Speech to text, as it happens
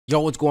Yo,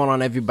 what's going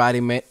on,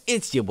 everybody, man?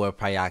 It's your boy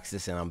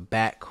Pryoxis, and I'm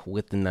back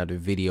with another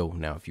video.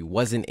 Now, if you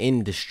wasn't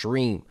in the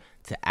stream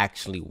to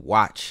actually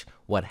watch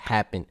what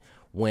happened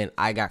when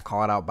I got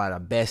called out by the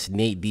best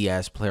Nate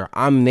Diaz player,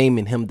 I'm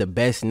naming him the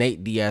best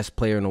Nate Diaz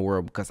player in the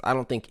world because I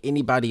don't think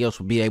anybody else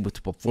will be able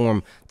to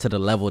perform to the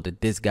level that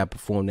this guy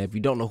performed. Now, if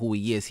you don't know who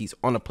he is, he's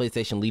on the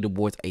PlayStation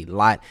leaderboards a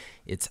lot.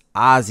 It's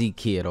Ozzy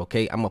Kid,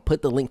 okay? I'm going to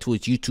put the link to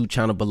his YouTube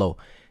channel below.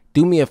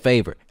 Do me a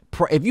favor.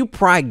 If you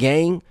Pry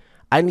Gang,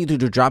 I need you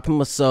to drop him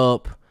a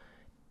sub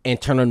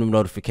and turn on the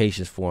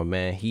notifications for him,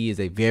 man. He is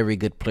a very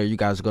good player. You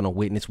guys are going to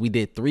witness. We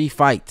did 3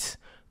 fights.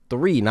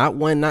 3, not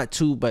 1, not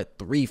 2, but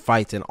 3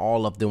 fights, and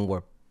all of them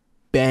were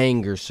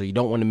bangers, so you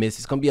don't want to miss.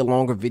 It's going to be a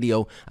longer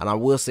video, and I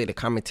will say the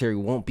commentary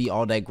won't be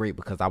all that great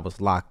because I was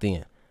locked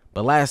in.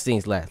 But last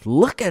things last,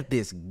 look at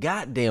this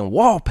goddamn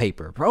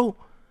wallpaper, bro.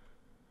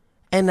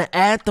 And to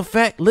add the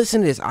fact,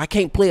 listen to this. I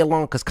can't play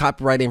along because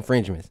copyright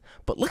infringements.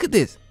 But look at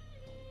this.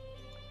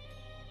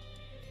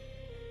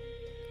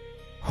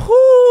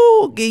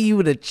 Whoo, give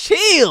you the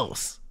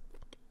chills.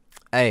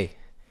 Hey,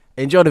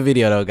 enjoy the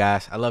video though,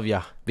 guys. I love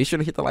y'all. Be sure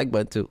to hit the like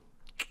button too.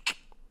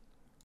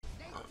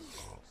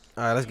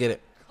 All right, let's get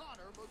it.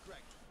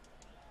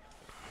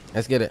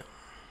 Let's get it.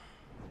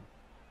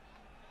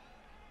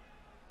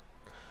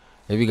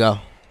 Here we go.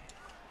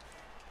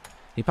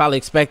 He probably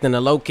expecting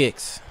the low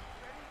kicks.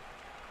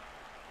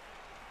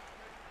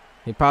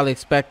 He probably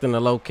expecting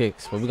the low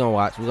kicks, but we're gonna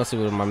watch. We're gonna see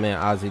what my man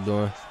Ozzy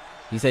doing.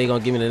 He said he's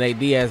going to give me the Nate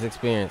Diaz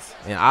experience.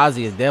 And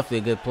Ozzy is definitely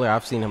a good player.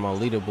 I've seen him on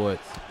leaderboards.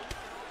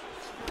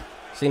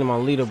 Seen him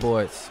on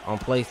leaderboards on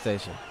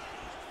PlayStation.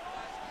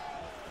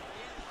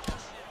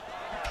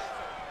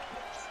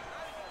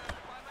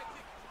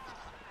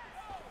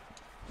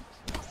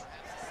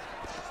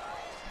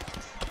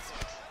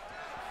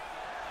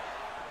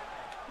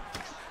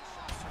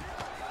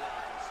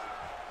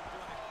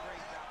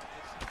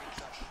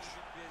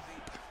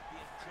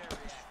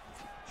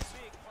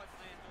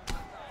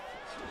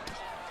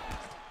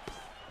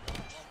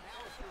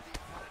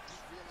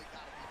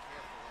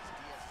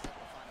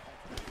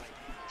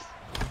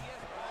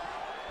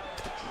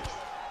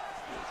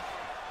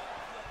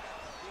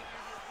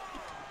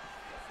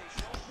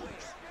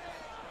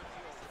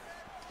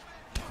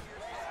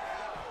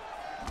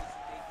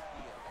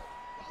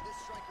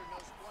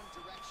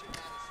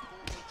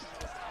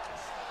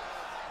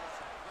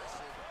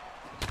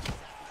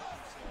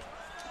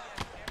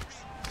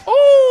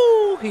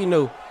 He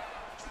knew.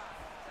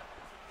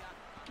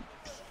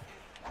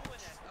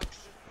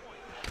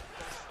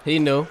 He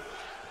knew.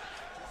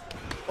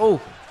 Oh.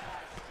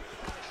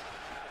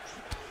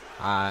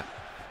 All right.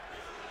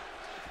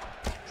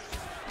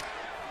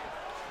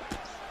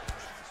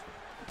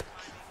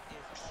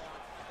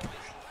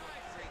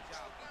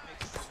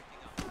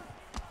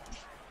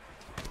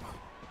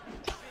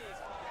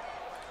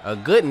 A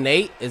good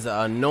Nate is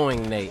an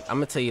annoying Nate. I'm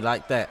going to tell you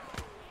like that.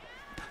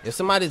 If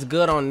somebody's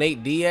good on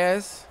Nate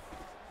Diaz,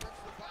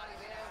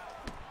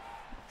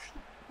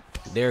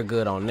 they're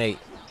good on Nate,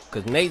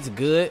 because Nate's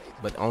good,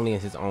 but only in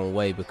his own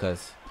way,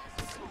 because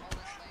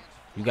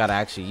you got to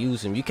actually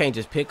use him. You can't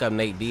just pick up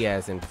Nate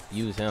Diaz and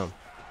use him.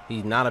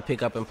 He's not a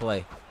pick up and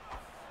play.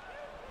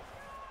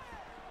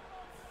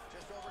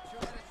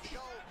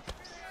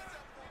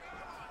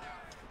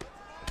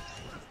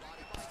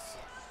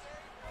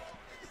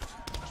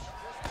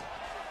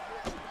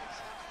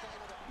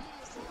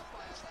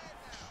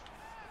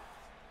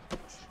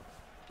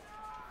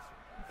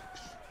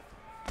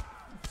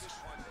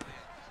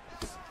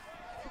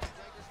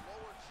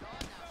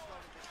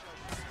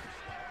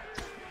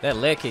 That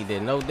leg kick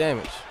did no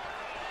damage.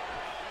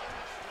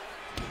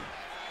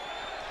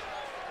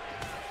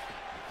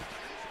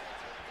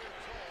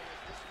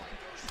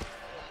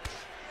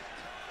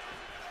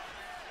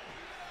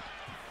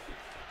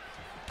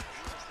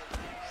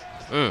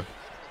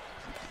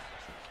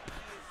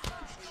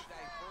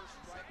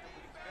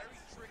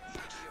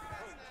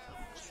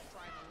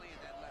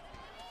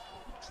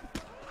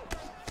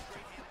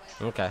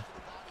 Okay.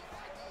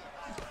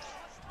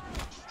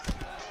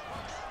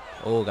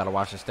 Oh, gotta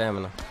watch the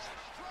stamina.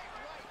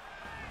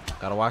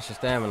 Gotta watch your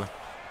stamina.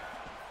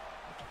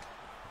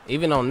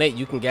 Even on Nate,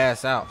 you can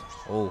gas out.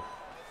 Oh.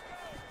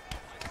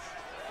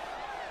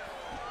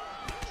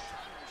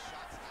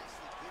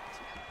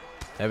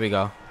 There we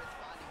go.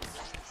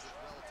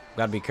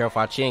 Gotta be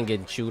careful. Our chin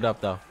getting chewed up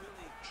though.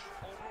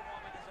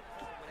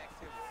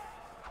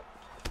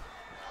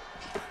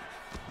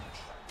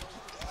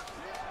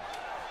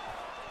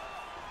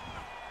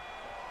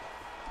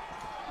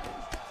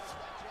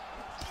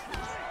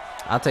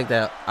 I'll take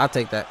that. I'll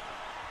take that.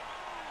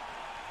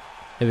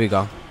 Here we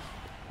go.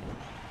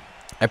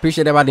 I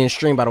appreciate everybody in the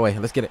stream, by the way.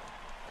 Let's get it.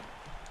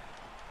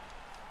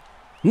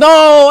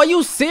 No, are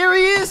you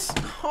serious?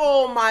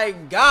 Oh my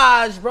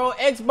gosh, bro.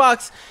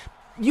 Xbox,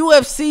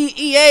 UFC,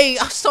 EA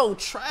are so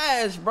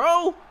trash,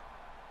 bro.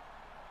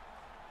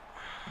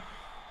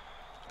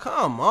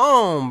 Come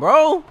on,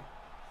 bro.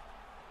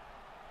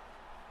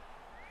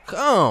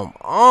 Come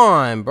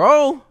on,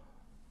 bro.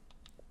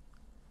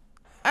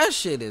 That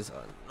shit is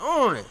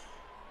annoying.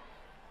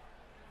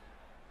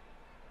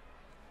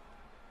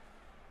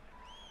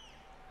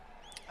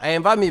 Hey,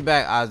 invite me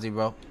back, Ozzy,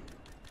 bro.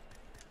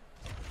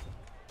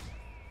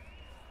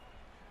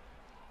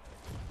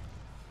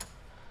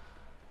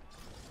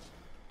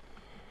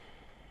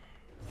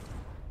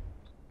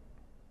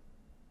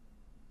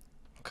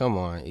 Come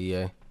on,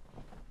 EA.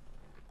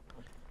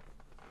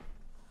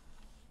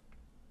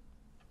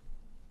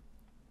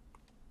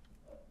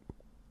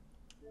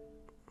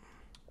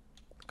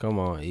 Come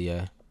on,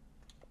 EA.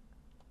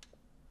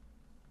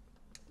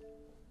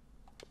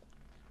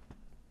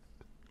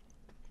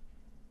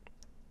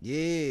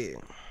 Yeah.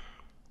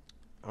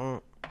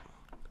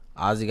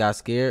 Ozzy got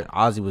scared.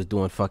 Ozzy was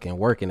doing fucking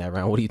work in that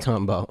round. What are you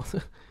talking about?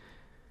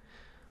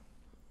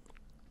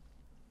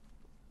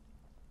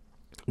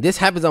 This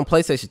happens on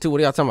PlayStation 2. What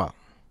are y'all talking about?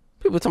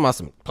 People talking about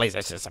some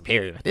PlayStation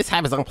superior. This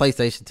happens on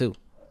PlayStation 2.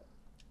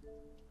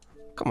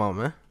 Come on,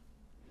 man.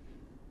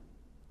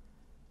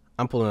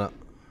 I'm pulling up.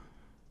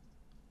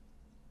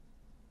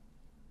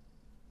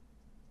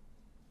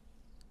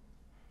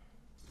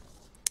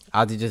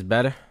 Ozzy just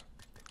better.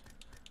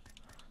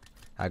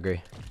 I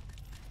agree.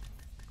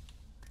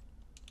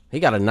 He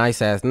got a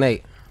nice ass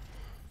Nate.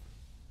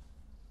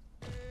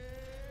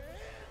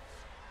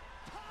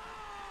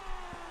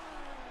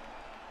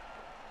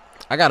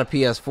 I got a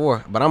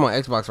PS4, but I'm on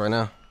Xbox right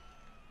now.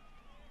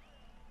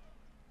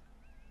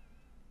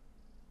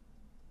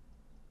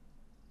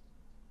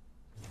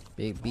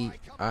 Big beat.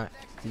 Alright.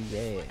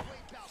 Yeah.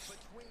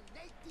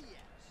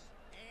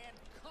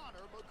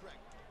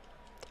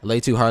 Lay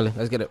 2, Harley.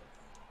 Let's get it.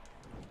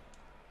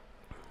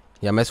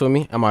 Yeah, mess with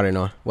me? I'm already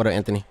knowing. What up,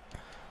 Anthony?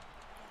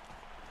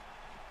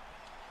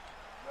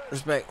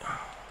 Respect.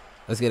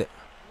 Let's get it.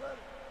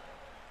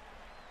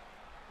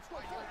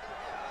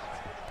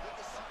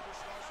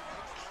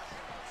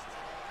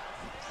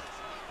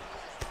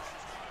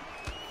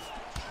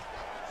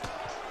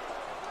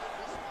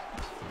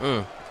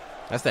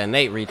 That's that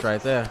Nate reach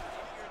right there.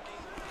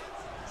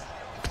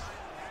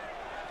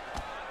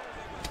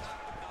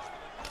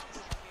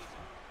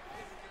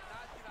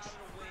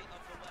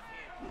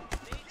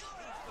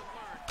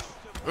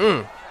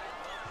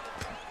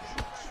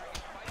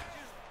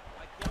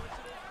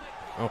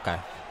 Okay.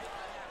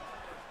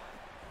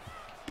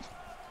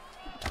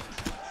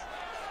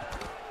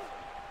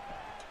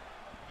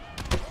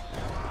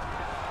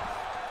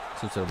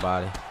 2 to the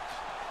body.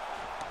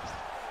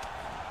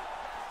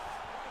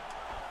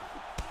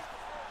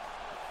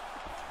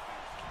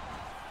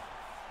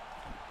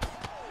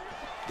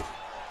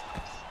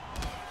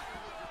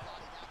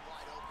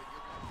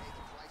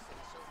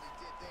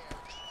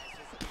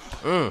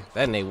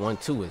 That Nate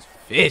 1-2 is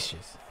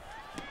vicious.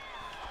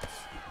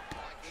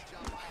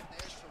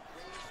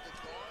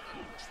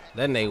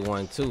 That Nate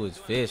 1-2 is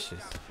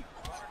vicious.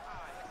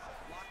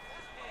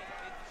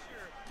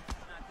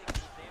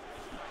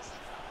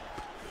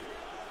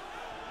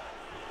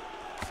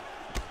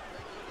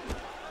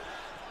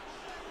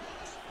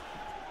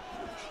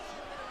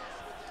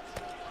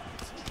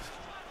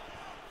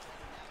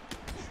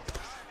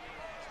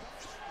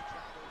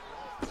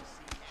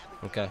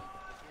 Okay.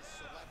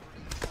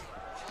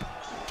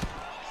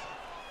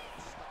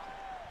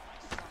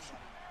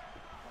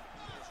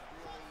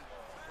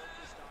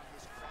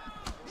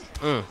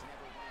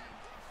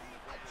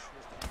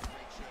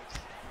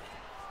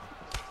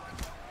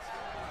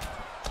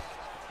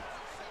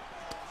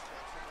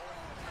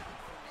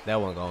 That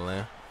one gonna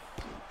land.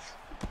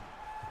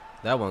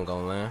 That one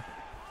gonna land.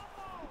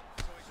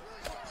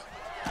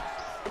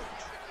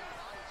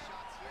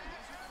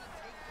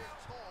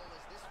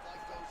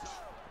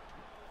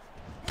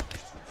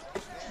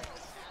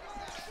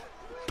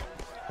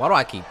 Why do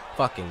I keep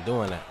fucking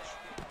doing that?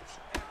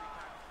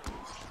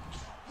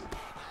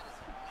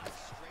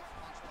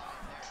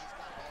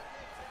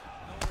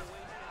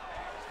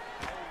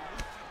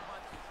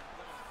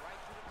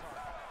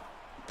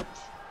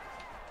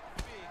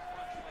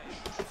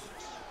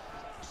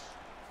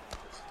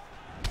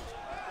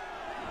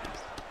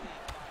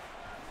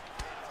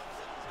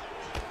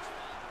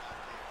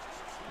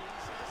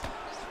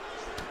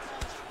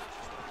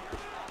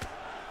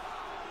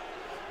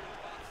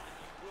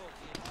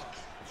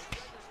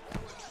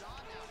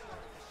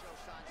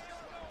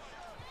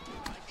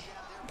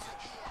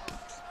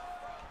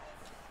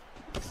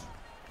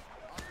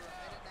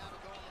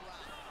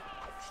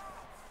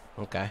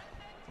 Okay.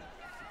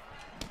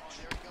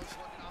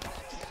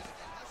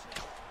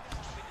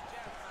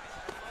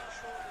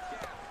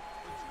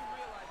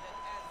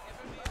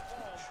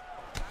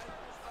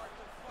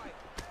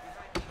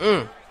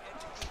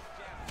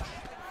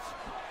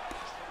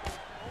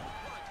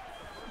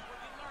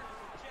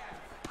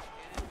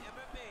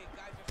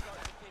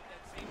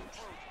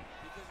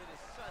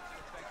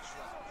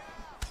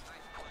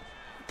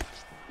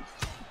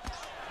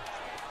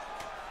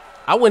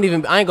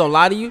 I ain't gonna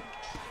lie to you.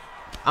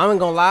 I ain't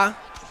gonna lie.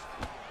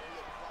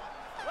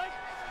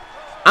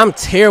 I'm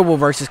terrible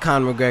versus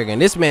Conor McGregor,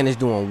 and this man is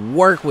doing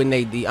work with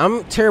Nate Diaz.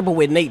 I'm terrible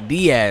with Nate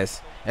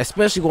Diaz,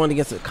 especially going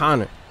against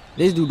Conor.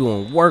 This dude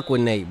doing work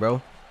with Nate,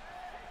 bro.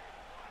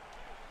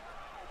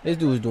 This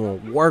dude is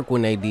doing work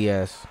with Nate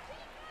Diaz.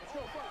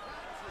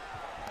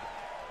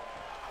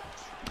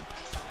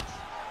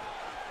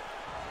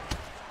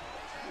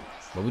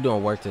 But we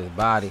doing work to his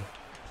body.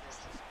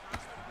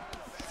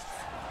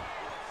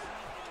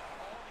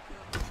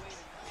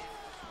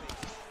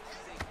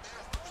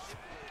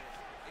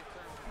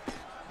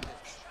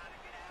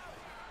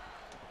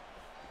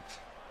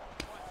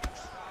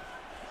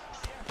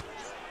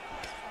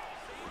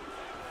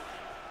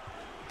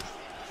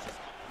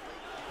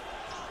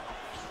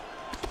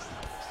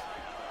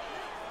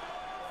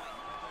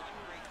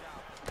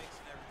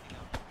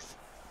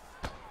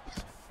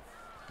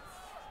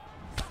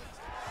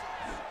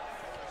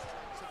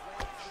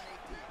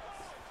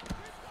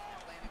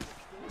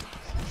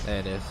 There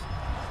it is.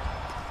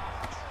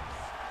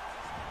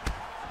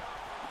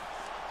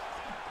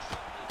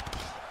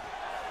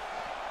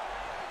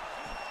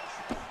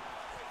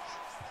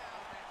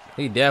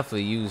 He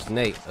definitely used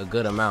Nate a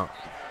good amount.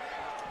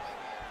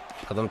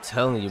 Cause I'm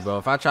telling you, bro,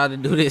 if I tried to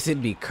do this,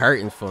 it'd be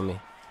curtains for me.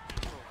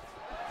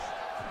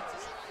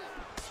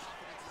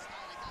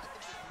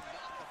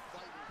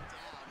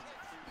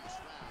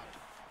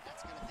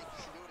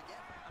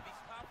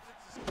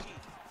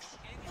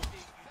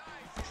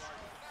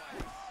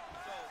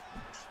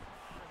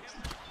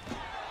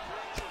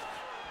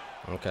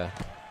 Okay.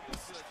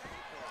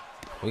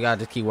 We gotta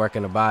just keep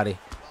working the body.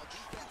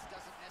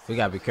 We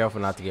gotta be careful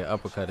not to get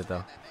uppercutted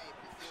though.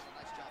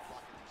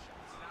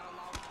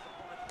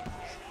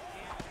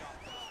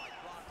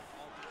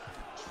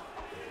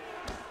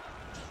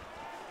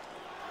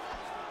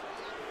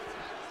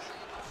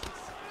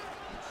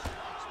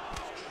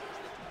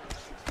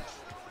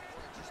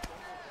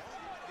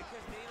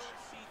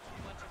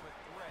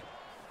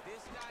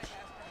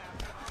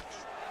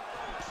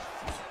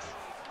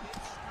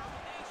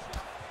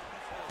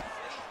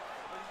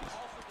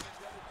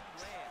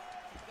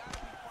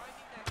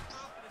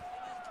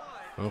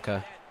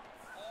 Okay.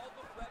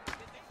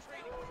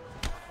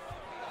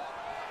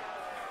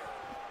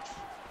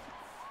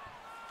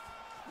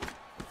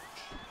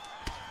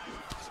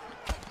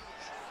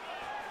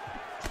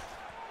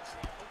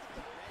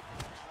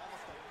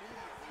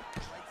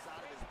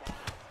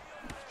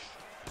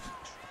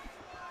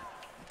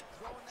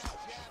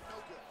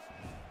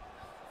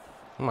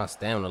 My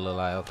stamina look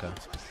like okay.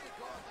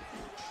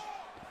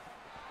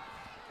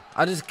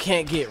 I just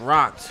can't get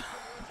rocked.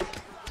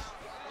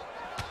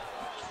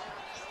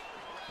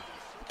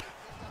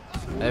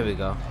 There we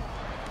go.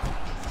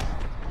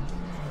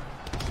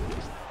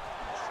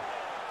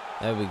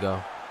 There we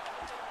go.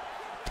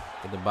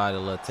 Get the body a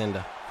little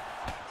tender.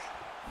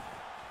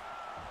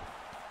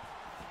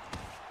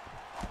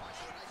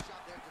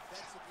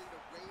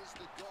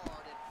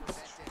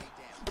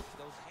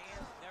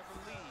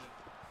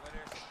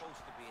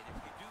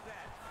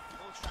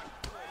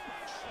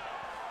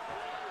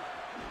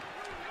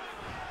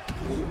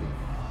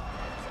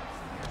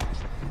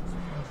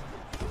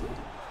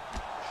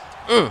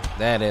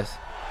 There it is.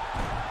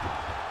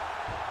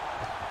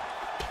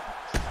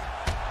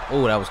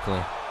 Oh, that was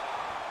clean.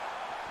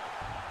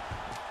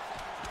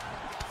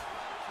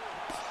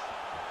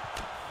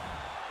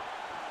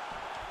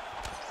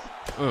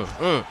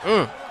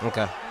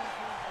 Okay.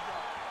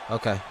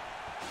 Okay.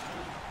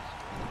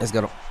 Let's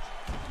go. All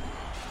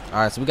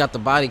right, so we got the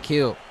body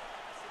killed.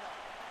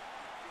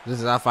 This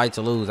is our fight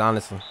to lose,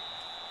 honestly.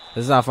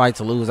 This is our fight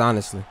to lose,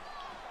 honestly.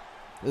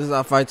 This is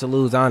our fight to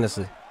lose,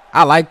 honestly.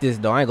 I like this,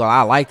 though. I ain't gonna lie,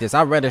 I like this.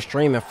 I'd rather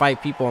stream and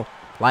fight people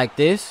like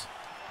this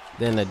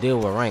than to deal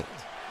with ranked.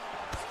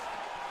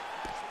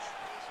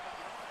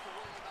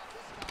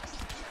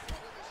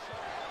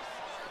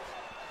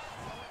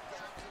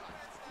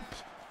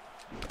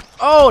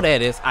 Oh, there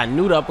it is. I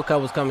knew the uppercut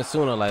was coming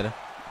sooner or later.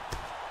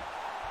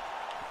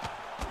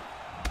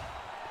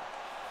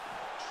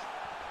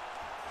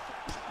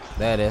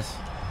 There it is.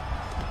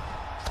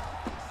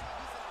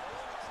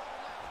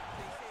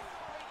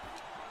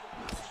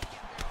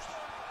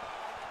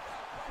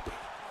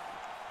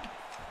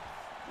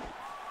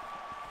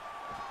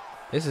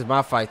 This is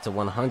my fight to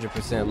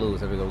 100%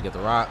 lose. There we go. We get the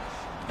rock.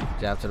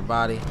 Jab to the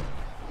body.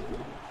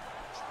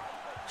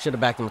 Should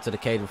have backed him to the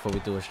cage before we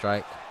threw a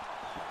strike.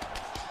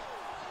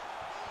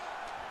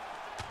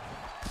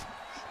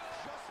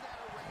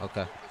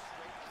 Okay.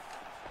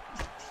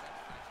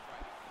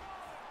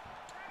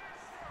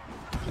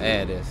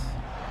 There it is.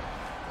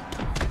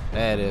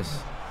 There it is.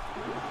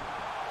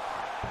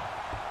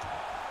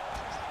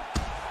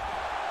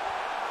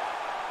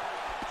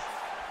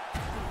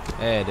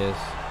 There it is.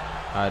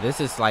 All right, this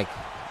is like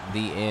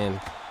the end.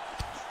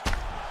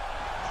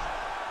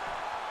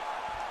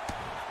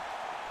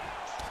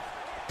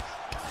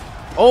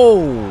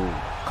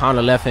 Oh,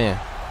 Connor left hand.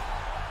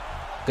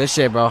 Good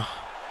shit, bro. All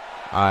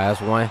right,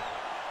 that's one.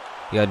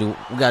 We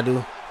gotta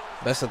do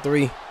best of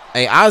 3.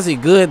 Hey,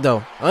 Ozzy good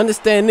though.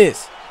 Understand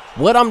this.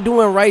 What I'm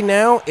doing right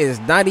now is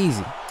not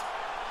easy.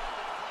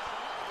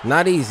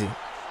 Not easy.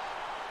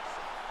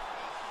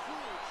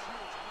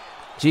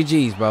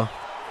 GG's, bro.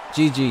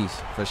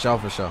 GG's. For sure,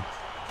 for sure.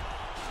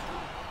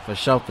 For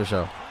sure, for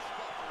sure.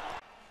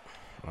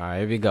 All right,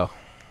 here we go.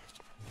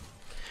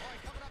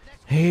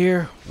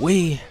 Here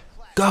we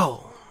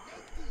go.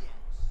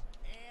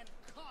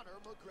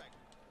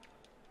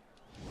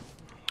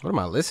 What am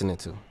I listening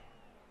to?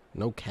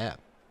 No cap.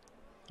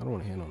 I don't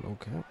want to handle no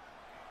cap.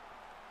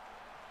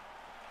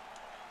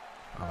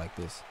 I like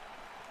this.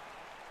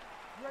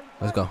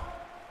 Let's go.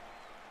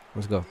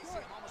 Let's go.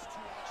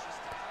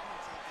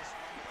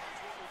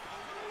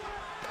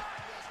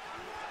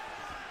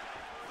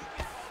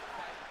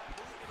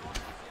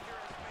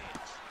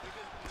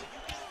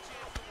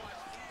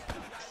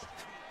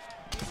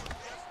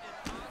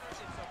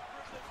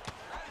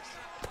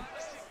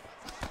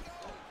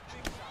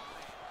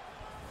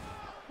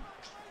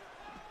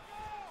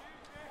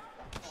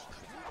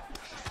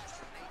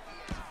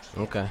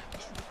 Okay.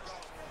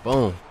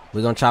 Boom.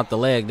 We're going to chop the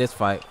leg this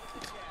fight.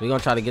 We're going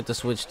to try to get the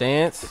switch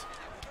stance.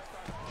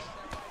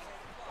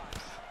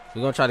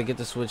 We're going to try to get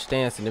the switch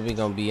stance, and then we're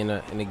going to be in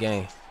the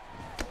game.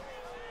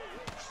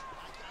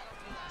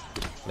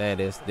 There it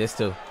is. This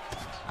too.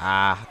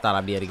 Ah, I thought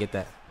I'd be able to get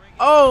that.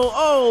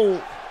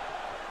 Oh,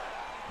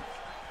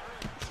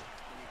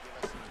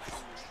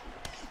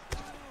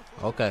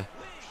 oh. Okay.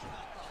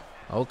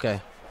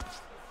 Okay.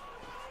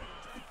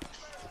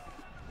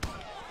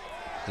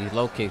 These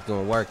low kicks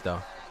doing work,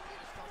 though.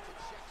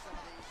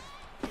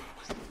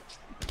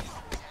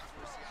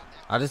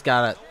 I just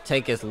gotta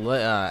take as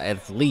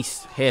at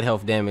least head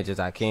health damage as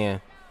I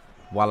can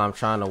while I'm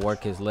trying to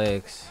work his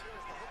legs.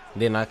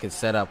 Then I can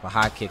set up a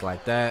high kick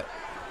like that.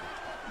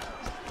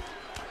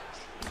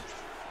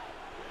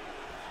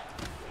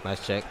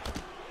 Nice check.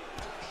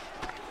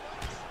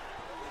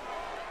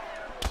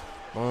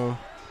 Boom.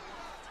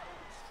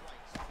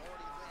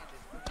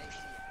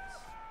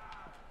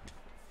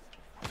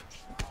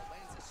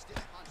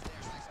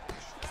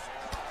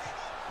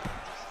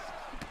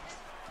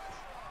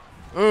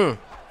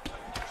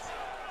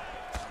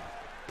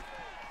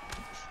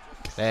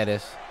 There it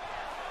is.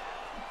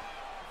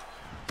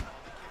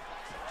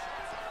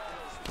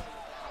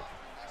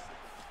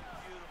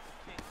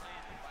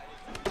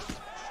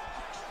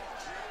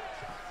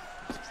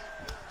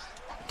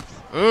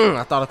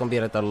 I thought I was gonna be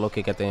able to throw the low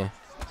kick at the end.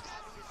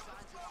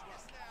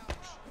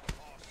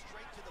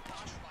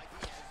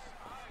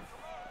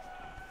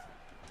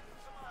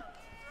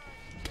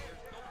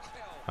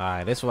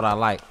 Alright, this is what I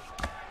like.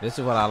 This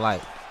is what I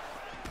like.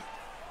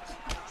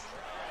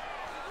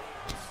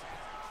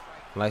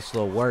 Nice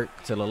little work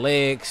to the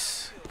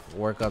legs.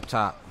 Work up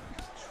top.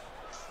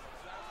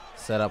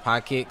 Set up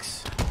high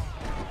kicks.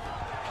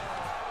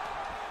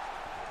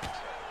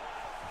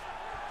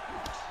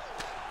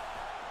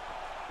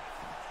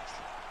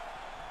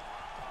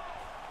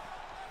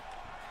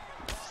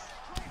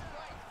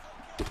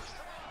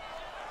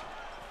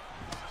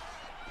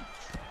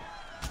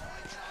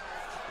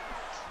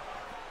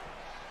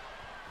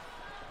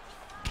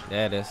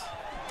 There it is.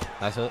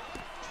 Nice hook.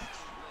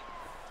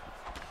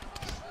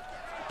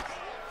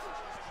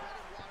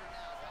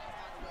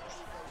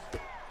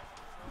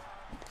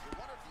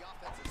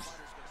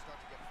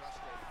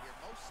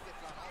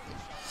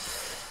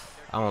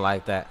 I don't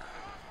like that.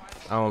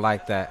 I don't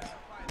like that.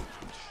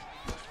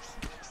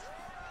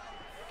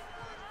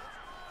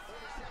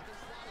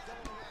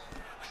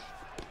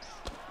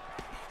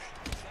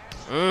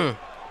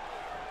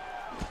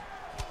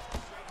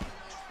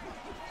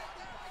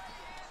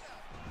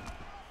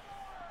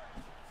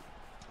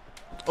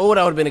 Oh,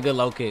 that would have been a good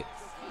low kick.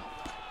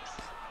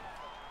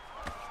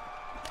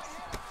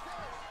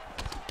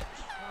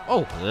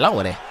 Oh,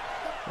 lordy.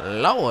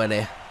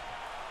 Lordy.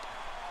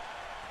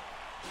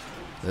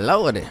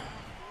 Lordy.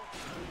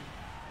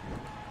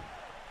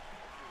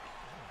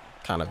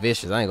 Kind of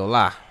vicious, I ain't gonna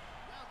lie.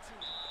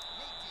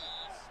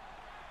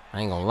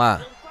 I ain't gonna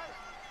lie.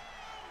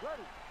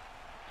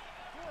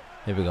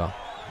 Here we go.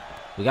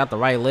 We got the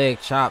right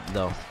leg chopped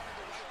though.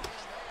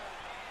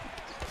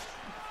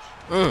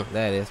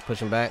 There it is.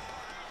 Pushing back.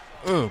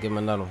 Give him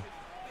another one.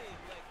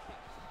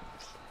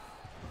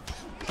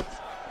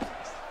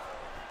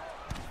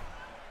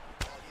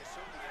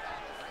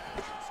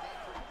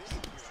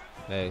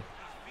 Hey.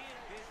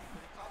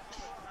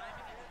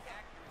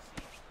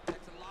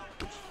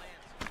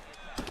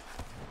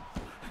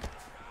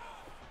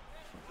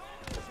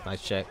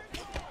 Nice check.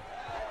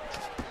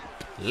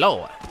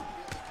 Lord.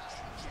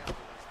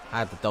 I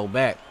have to throw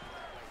back.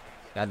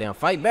 Goddamn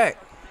fight back.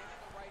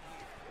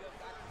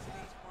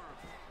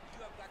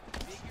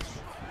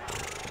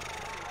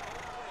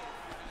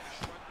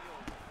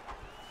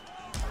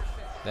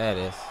 There it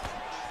is.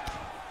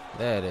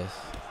 There it is.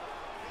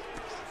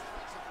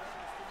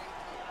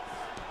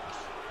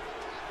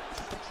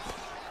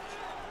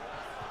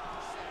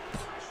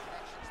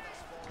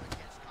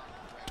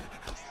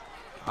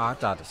 Oh, I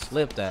thought to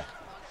slip that.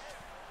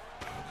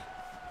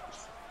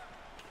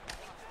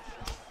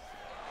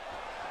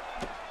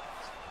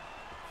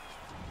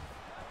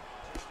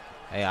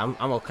 Hey, I'm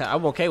okay.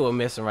 I'm okay with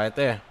missing right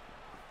there.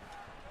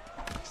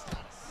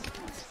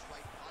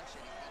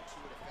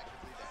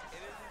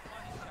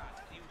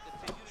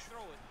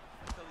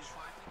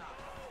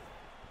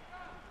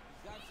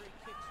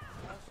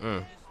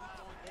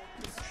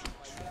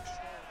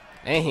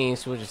 And he ain't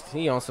switches.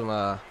 He on some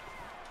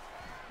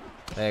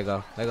there you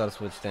go. There go the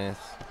switch stance.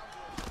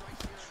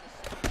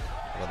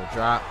 Go to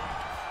drop.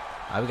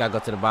 Alright, we gotta go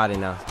to the body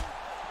now.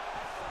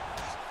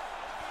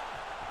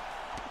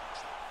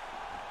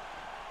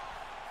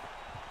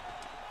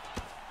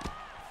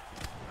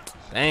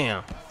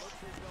 Damn.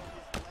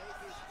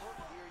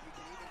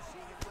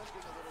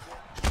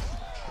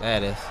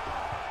 That is.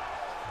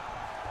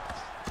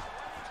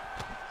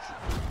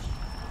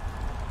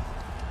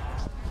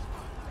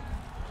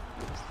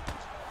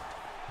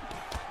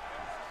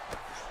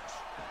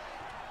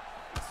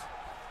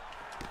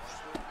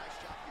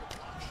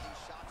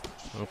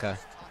 Okay.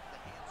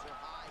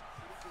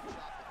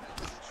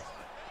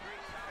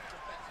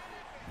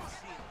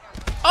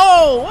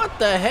 Oh, what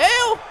the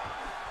hell?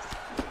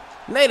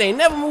 Nate ain't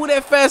never moved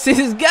that fast in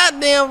his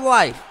goddamn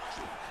life.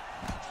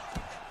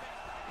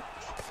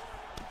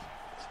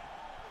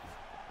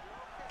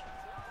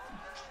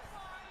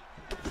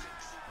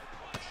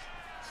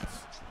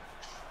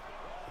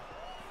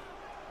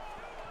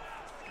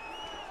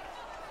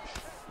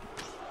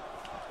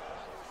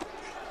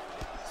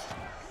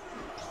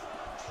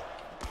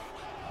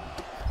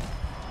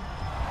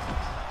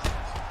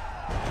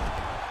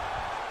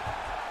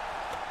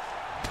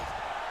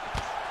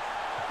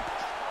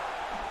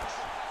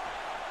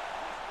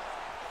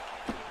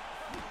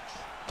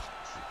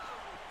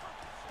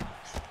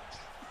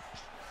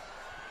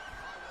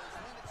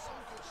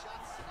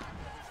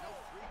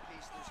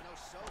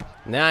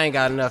 Now I ain't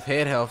got enough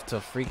head health to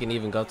freaking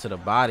even go to the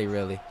body,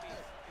 really.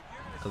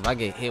 Because if I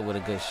get hit with a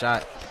good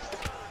shot.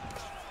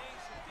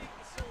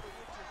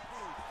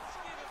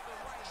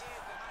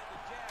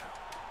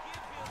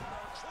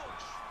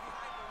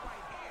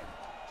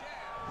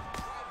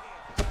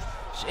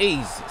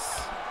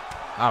 Jesus.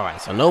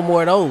 Alright, so no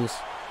more of those.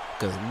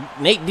 Because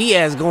Nate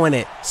Diaz going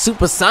at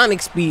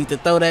supersonic speed to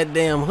throw that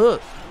damn hook.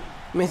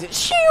 I mean,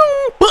 shoo,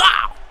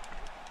 pow!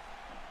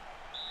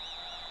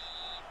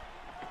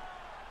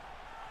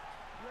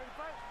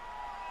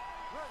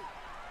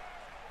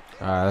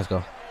 All right, let's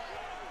go.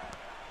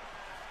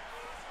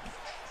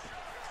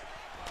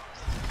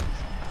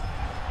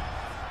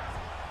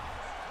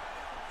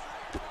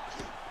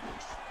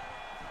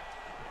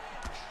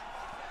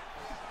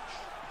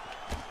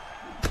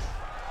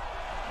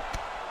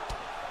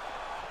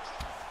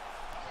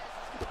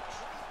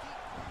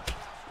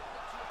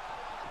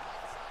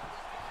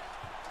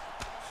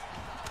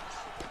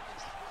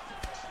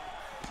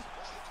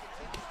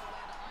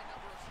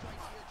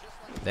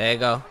 There you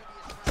go.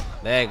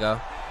 There you go.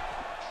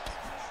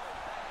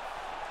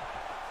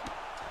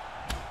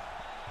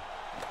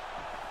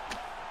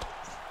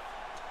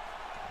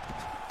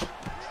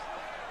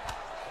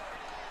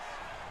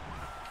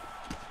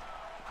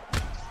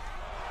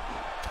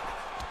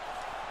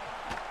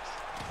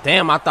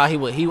 Damn, I thought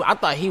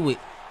he would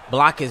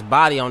block his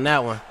body on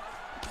that one.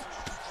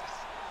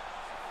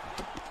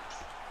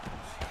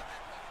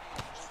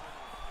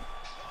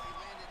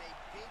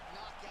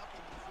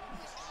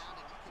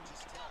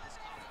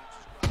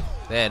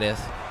 There it is.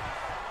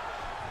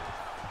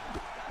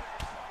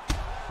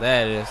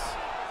 There it is.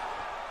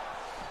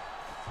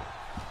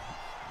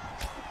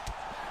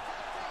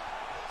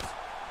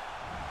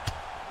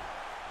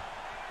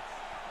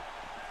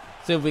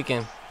 See if we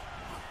can.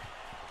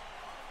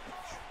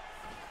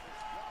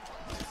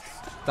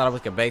 Thought we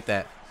could bait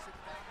that.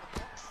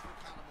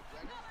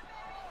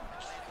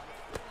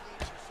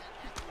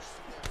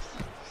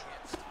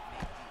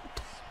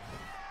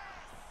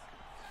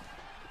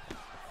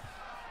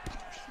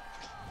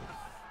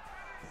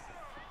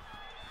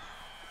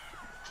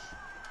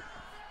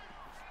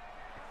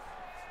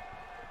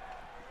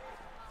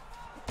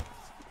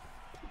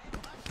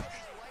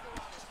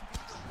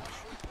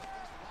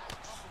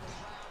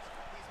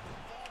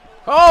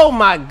 Oh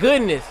my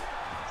goodness.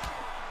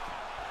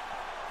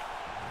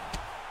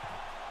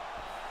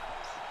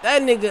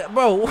 That nigga,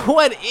 bro,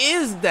 what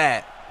is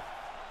that?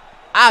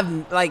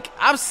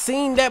 I've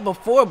seen that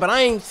before, but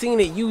I ain't seen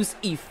it used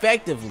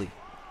effectively.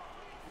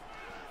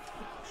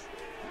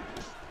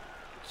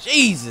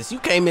 Jesus, you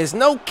can't miss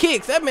no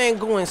kicks. That man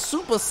going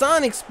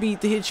supersonic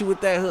speed to hit you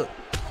with that hook.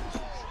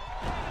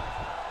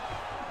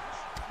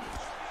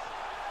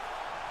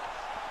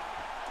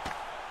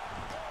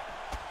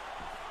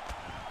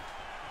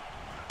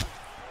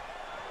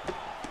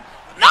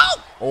 No!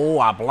 Oh,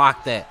 I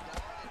blocked that.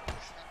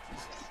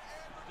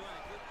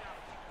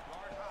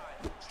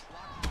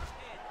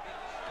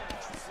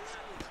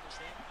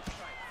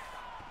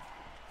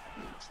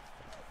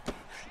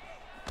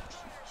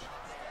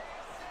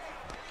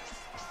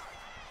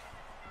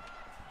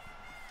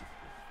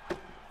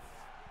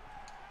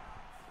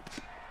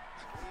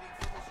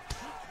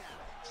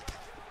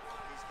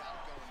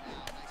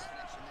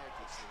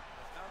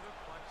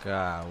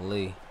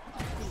 Golly.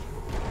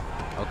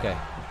 Okay.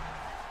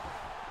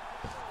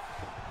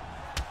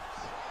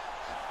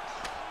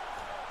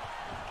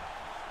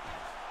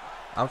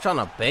 I'm trying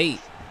to bait.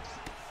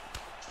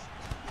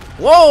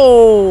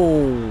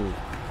 Whoa!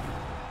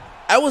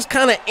 That was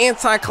kind of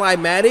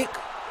anticlimactic,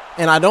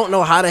 and I don't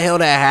know how the hell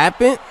that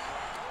happened.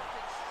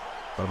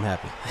 But I'm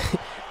happy.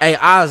 Hey,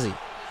 Ozzy.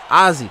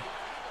 I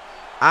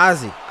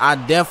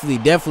definitely.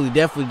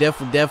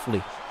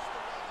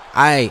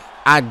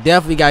 I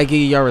definitely gotta give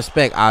you your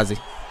respect, Ozzy.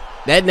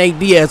 That Nate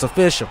Diaz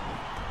official.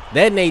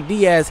 That Nate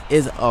Diaz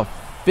is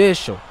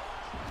official.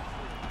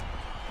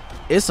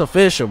 It's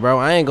official, bro.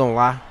 I ain't gonna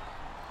lie.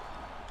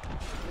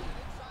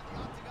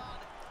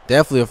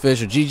 Definitely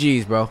official.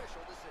 GG's, bro.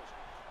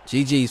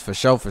 GG's for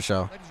sure, for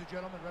sure.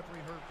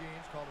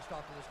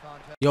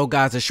 Yo,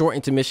 guys, a short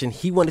intermission.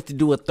 He wanted to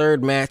do a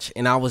third match,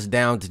 and I was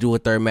down to do a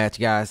third match,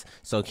 guys.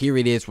 So here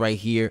it is right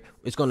here.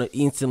 It's going to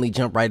instantly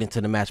jump right into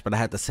the match, but I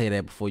had to say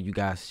that before you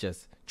guys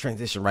just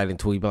transition right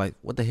into it. You'd be like,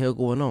 what the hell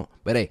going on?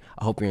 But hey,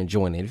 I hope you're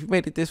enjoying it. If you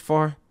made it this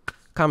far,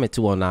 comment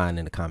 209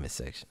 in the comment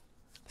section.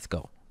 Let's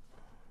go.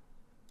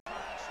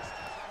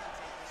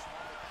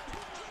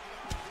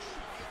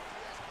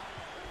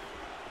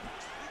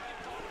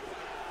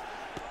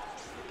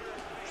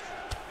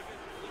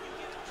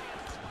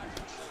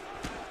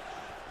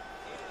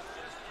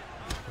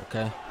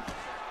 Okay.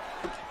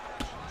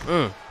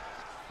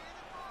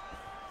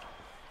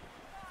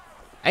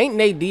 Ain't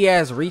Nate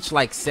Diaz reached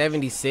like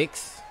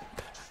 76?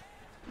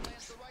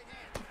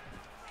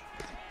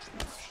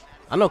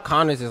 I know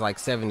Connors is like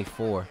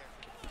 74.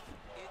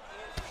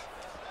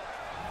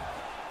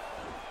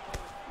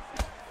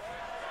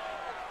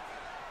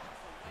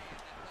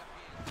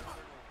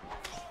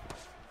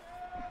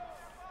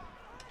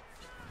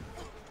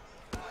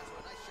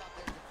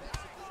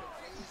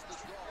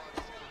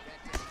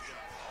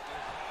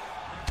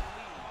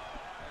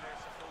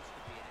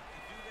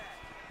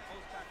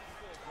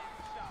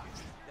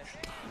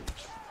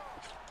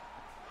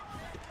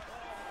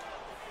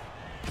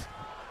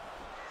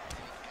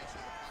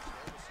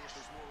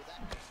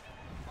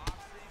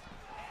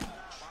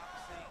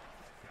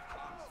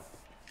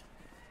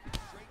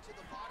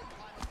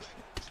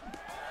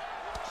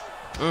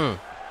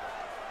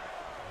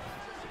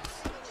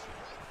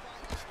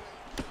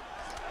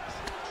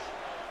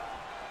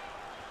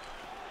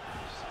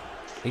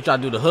 He tried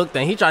to do the hook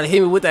thing. He tried to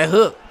hit me with that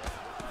hook.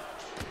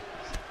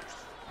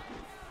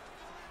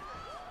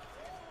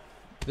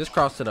 Just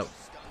cross it up.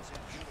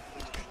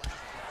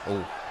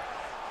 Oh.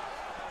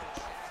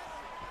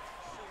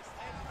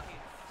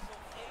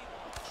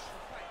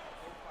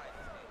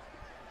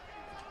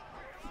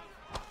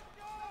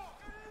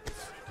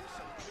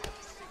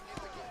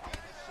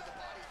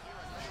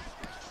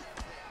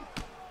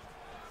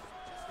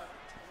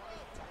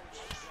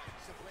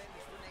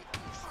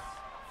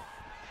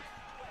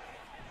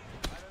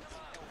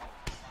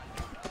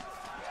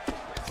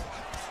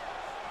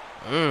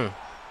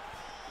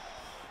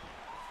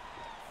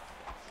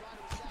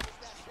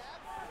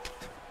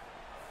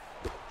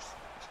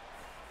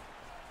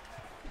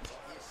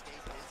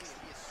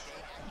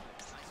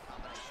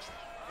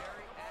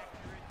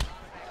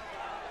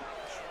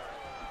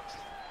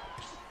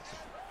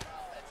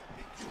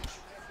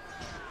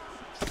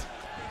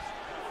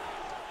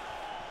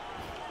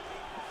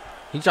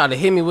 He tried to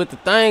hit me with the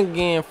thing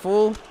again,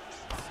 fool.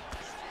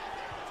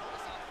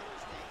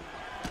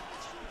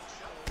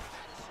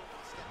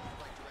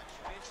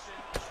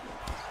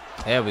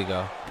 There we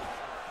go.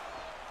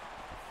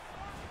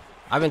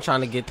 I've been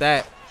trying to get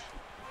that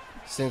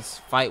since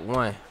fight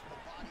 1.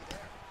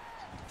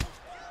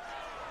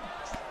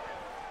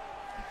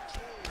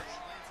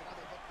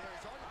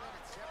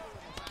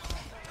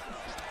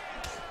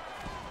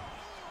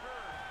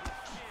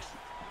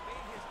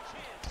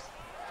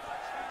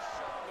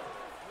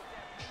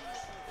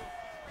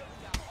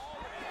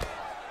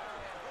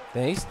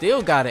 Then he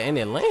still got it and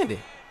it landed.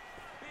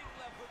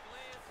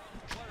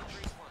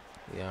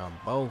 Yeah,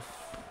 both.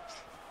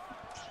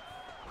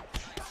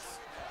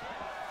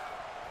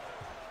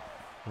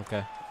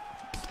 Okay.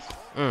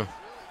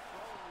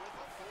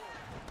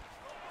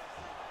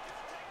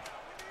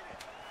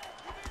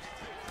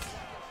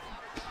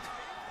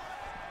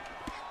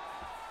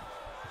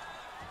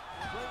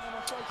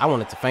 I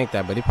wanted to feint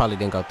that, but he probably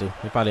didn't go through.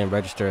 He probably didn't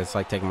register. It's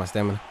like taking my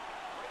stamina.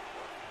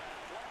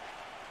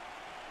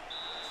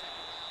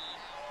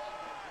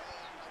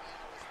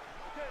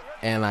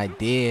 And I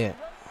did.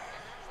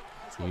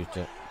 Use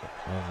the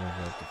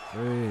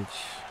fridge.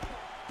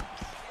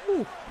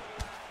 Whew.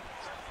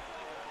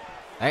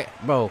 Hey,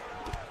 bro.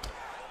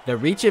 The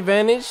reach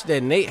advantage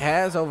that Nate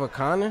has over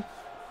Connor,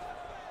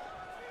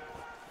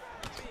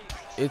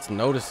 it's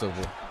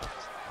noticeable.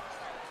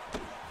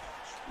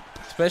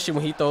 Especially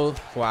when he throws,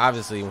 well,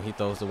 obviously when he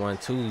throws the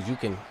 1-2s, you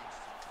can,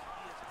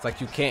 it's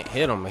like you can't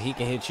hit him, but he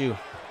can hit you.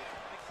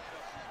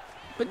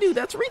 But dude,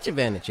 that's reach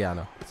advantage, y'all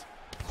know.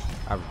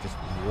 I just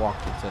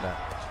walked into that.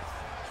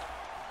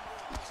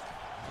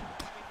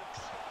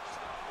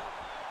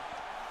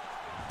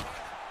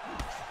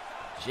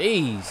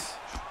 Jeez.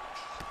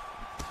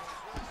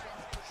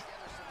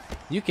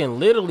 You can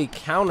literally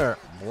counter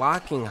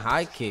blocking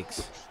high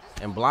kicks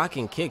and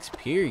blocking kicks,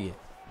 period.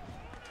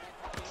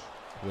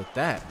 With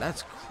that,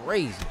 that's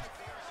crazy.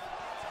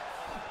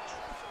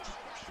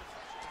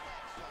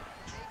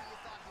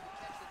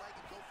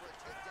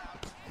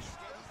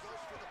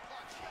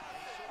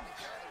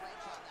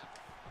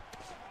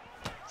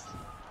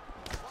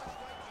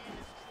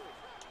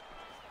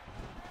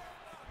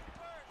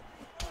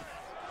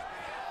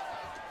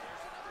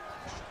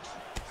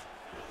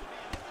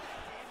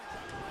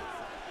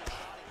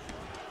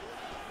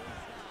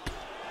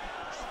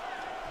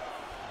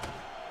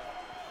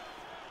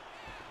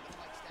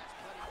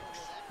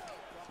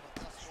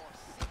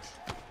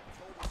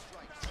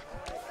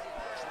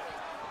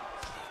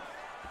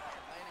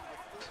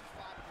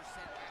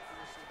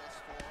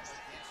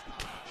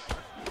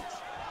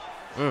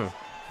 Mm.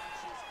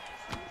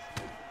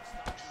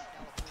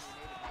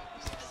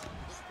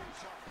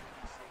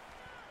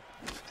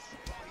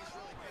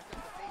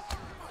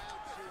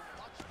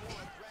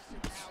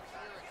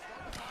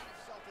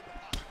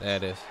 There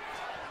it is.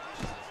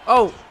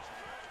 Oh!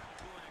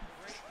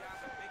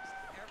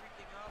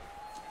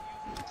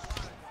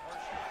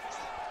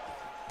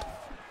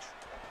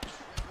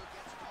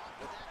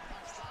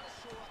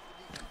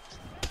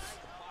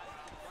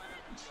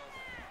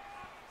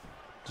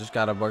 Just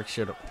gotta work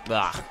shit up.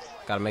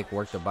 Gotta make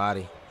work the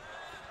body.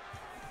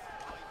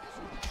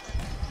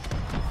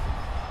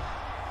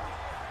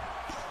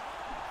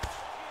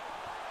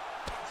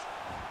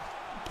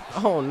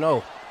 Oh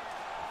no.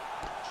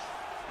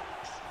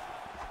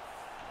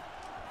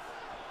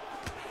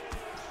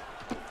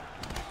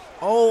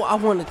 Oh, I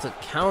wanted to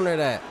counter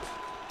that.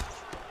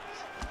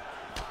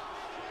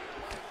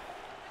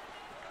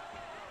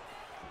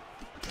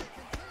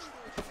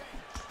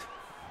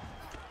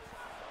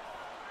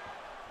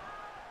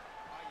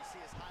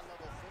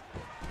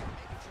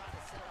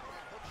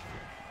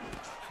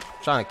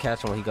 Trying to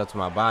catch him when he got to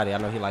my body. I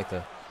know he like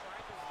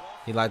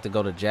to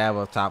go to jab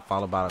up top,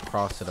 followed by a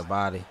cross to the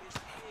body.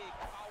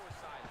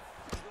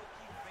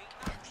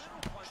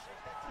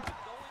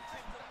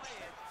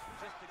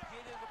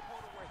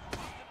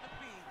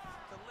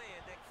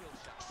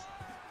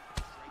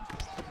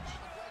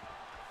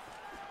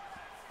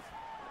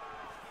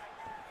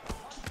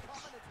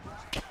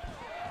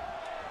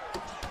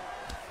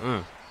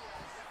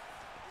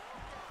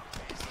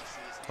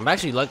 I'm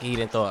actually lucky he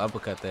didn't throw an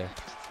uppercut there.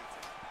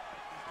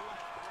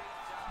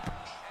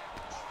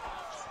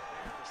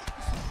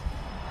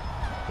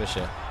 Good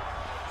shit.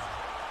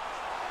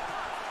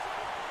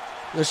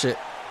 Good shit.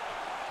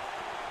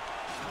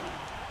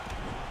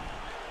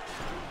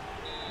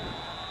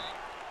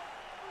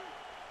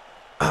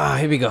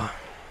 Here we go.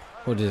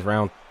 What is this,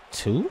 round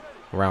 2?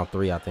 Round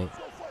 3, I think.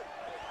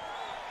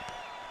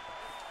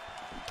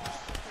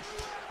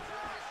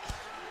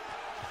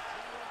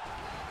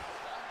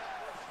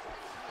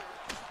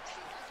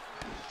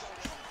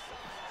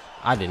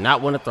 I did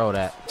not want to throw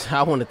that.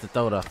 I wanted to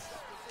throw the...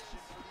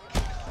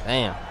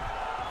 Damn.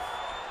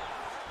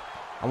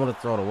 I want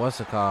to throw the what's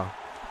it called?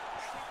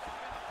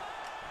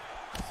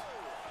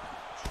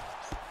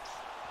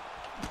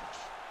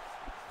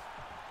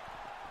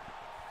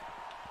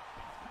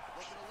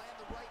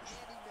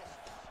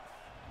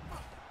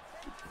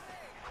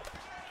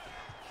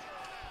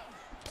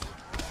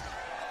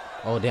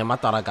 Oh, damn. I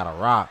thought I got a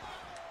rock.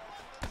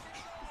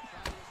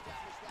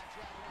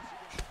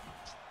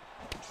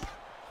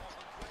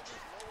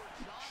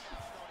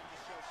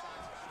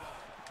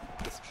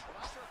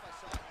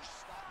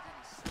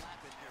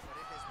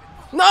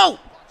 No!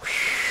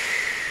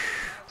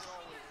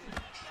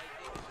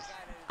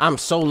 I'm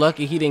so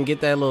lucky he didn't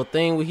get that little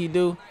thing what he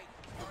do.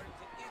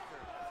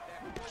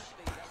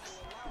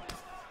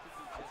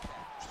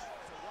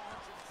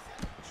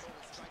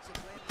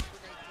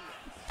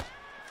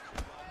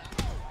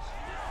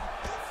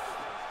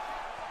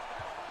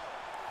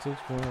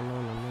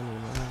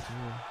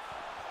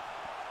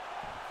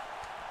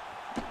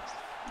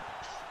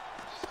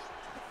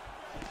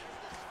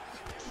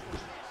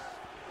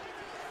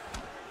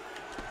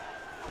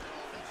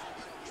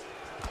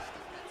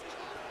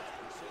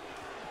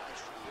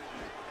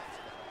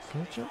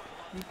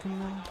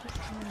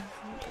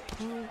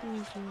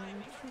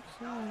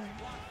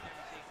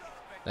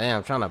 Damn,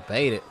 I'm trying to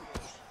bait it.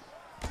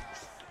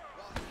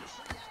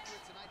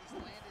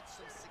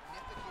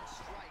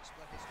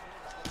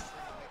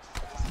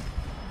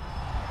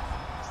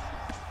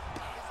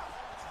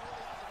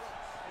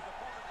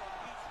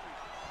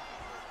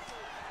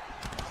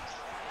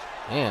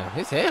 Damn,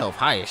 his health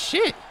high as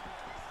shit.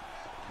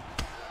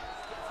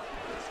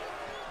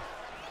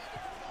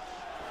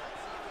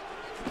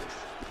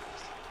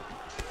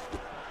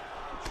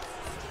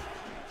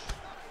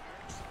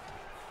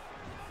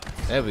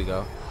 There we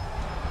go.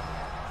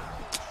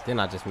 Then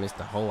I just missed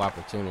the whole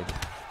opportunity.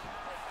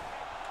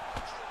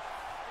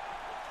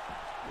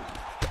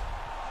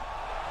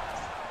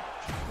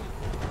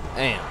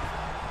 Damn.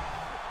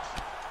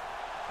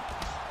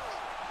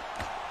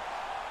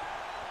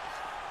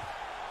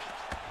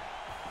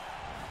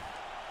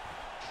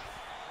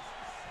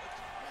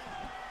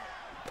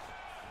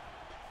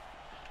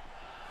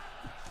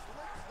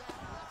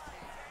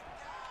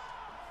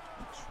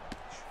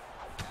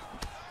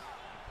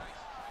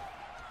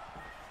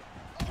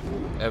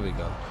 There we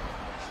go.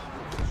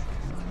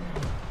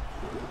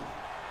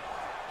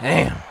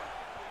 Damn.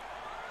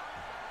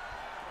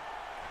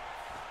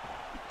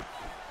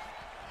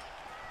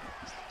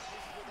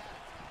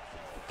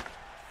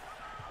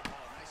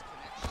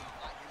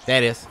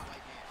 That is.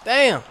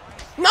 Damn.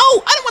 No,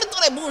 I didn't want to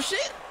throw that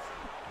bullshit.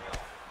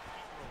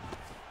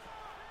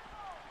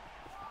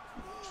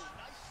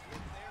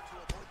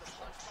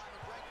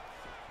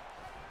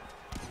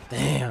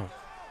 Damn.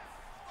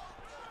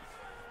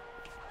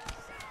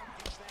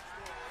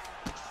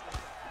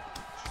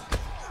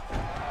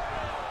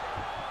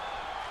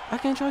 I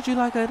can't trust you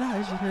like a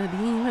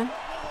demon.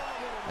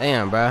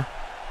 Damn, bruh.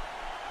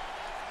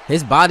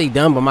 His body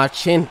done, but my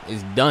chin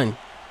is done.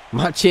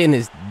 My chin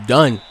is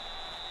done.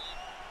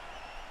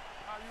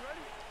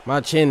 My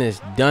chin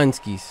is done,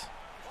 skis.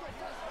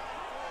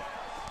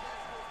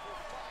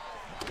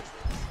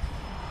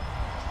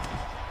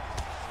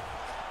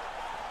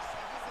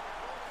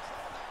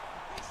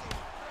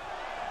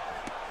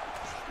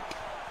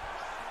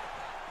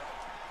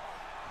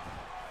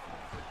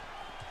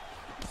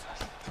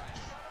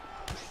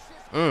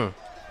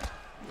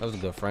 That was a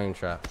good frame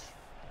trap.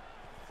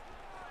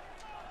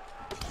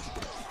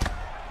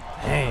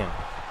 Damn.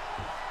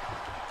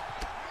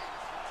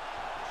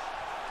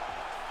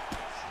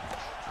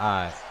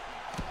 Alright.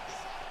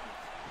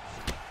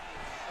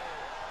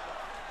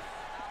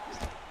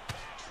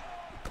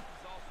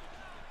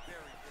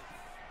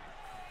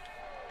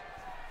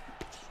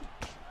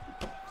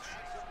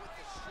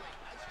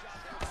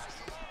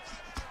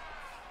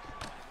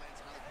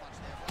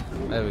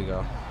 There we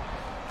go.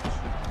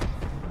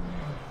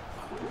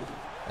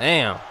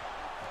 Damn.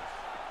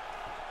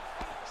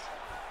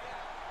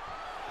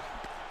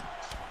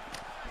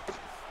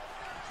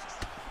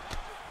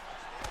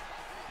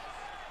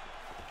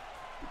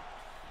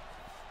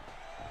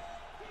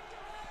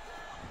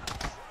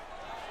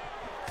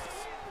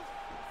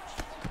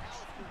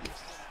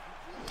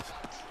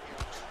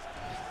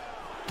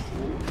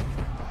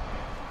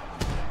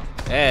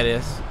 There it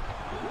is.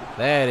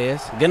 There it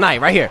is. Good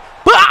night, right here.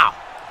 Pow!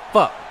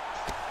 Fuck.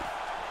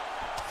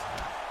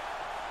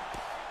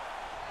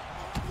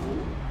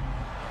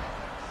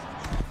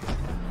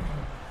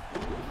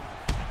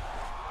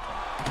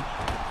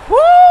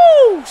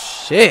 Woo!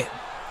 Shit.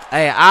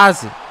 Hey,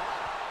 Ozzy.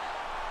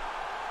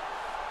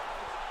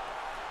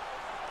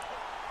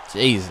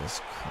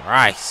 Jesus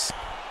Christ.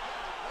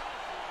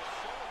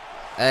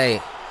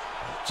 Hey,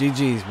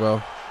 GG's,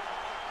 bro.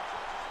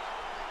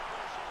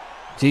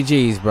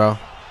 GG's, bro.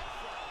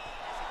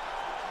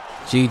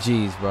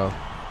 GG's, bro.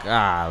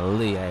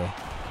 Golly, hey.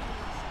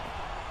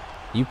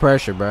 You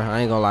pressure, bro.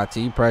 I ain't gonna lie to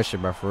you. You pressure,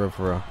 bro. For real,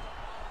 for real.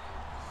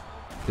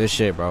 Good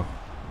shit, bro.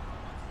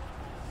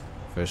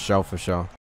 For sure, for sure.